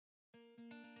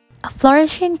a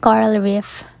flourishing coral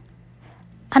reef,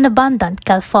 an abundant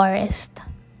kelp forest,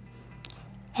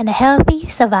 and a healthy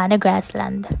savanna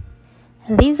grassland.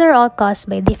 These are all caused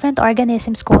by different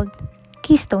organisms called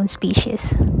keystone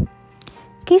species.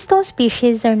 Keystone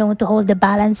species are known to hold the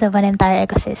balance of an entire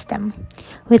ecosystem.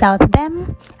 Without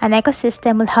them, an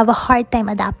ecosystem will have a hard time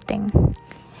adapting.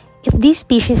 If these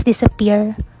species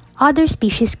disappear, other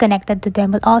species connected to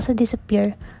them will also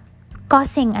disappear,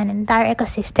 causing an entire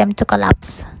ecosystem to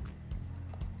collapse.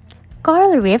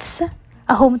 Coral reefs,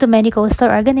 a home to many coastal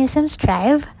organisms,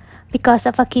 thrive because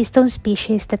of a keystone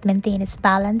species that maintain its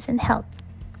balance and health.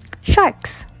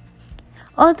 Sharks,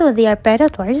 although they are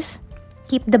predators,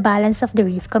 keep the balance of the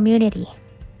reef community.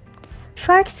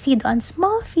 Sharks feed on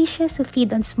small fishes who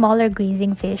feed on smaller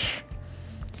grazing fish.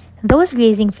 Those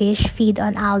grazing fish feed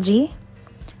on algae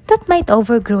that might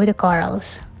overgrow the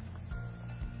corals.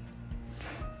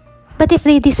 But if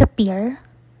they disappear,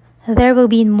 there will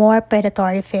be more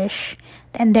predatory fish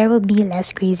and there will be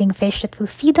less grazing fish that will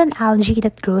feed on algae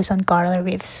that grows on coral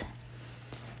reefs.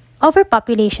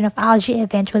 Overpopulation of algae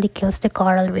eventually kills the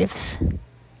coral reefs.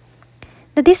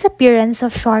 The disappearance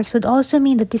of sharks would also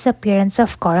mean the disappearance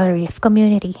of coral reef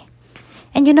community.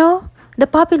 And the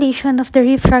population of the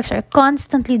reef sharks are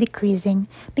constantly decreasing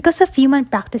because of human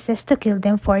practices to kill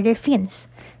them for their fins.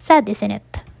 Sad, isn't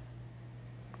it?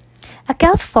 A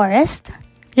kelp forest,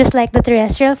 just like the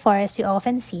terrestrial forest you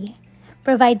often see,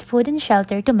 provide food and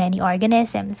shelter to many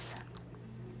organisms.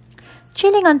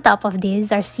 Chilling on top of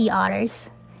these are sea otters.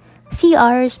 Sea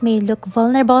otters may look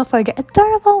vulnerable for their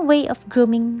adorable way of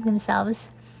grooming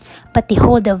themselves, but they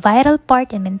hold a vital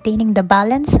part in maintaining the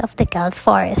balance of the kelp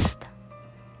forest.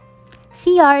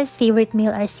 Sea otters' favorite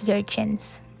meal are sea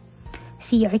urchins.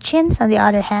 Sea urchins, on the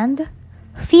other hand,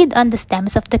 feed on the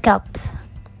stems of the kelps.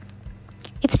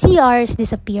 If sea otters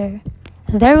disappear,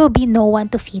 there will be no one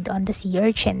to feed on the sea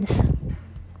urchins,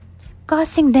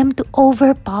 causing them to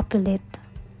overpopulate.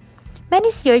 Many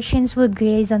sea urchins will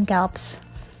graze on kelps.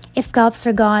 If kelps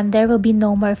are gone, there will be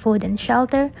no more food and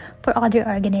shelter for other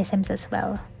organisms as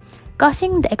well,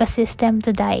 causing the ecosystem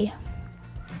to die.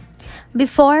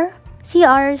 Before, sea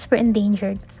otters were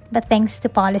endangered, but thanks to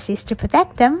policies to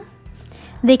protect them,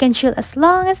 they can chill as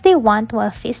long as they want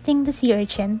while feasting the sea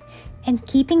urchin and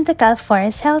keeping the kelp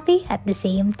forest healthy at the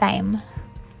same time.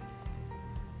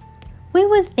 We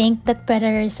would think that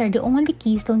predators are the only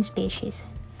keystone species,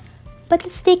 but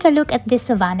let's take a look at this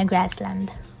savanna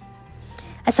grassland.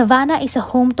 A savanna is a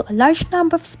home to a large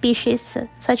number of species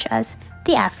such as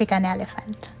the African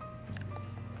elephant.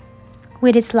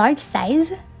 With its large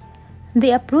size,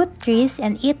 they uproot trees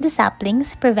and eat the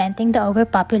saplings, preventing the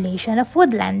overpopulation of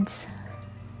woodlands.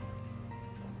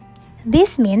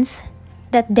 This means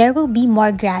that there will be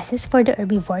more grasses for the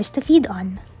herbivores to feed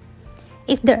on.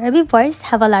 If the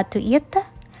herbivores have a lot to eat,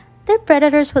 their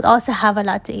predators will also have a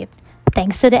lot to eat,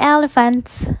 thanks to the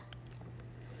elephants.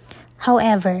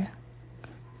 However,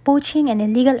 poaching and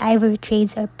illegal ivory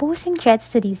trades are posing threats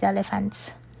to these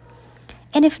elephants.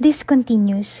 And if this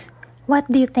continues,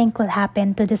 what do you think will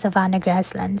happen to the savanna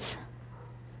grasslands?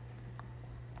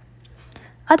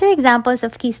 Other examples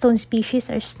of keystone species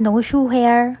are snowshoe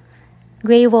hare,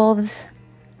 gray wolves,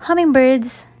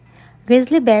 hummingbirds,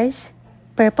 grizzly bears,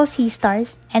 purple sea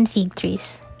stars, and fig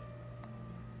trees.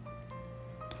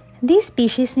 These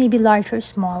species may be large or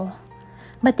small,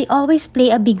 but they always play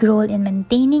a big role in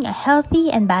maintaining a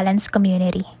healthy and balanced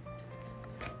community.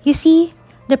 You see,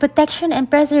 the protection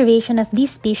and preservation of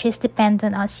these species depend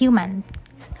on us humans.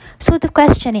 So the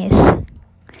question is,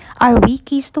 are we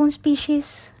keystone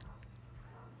species?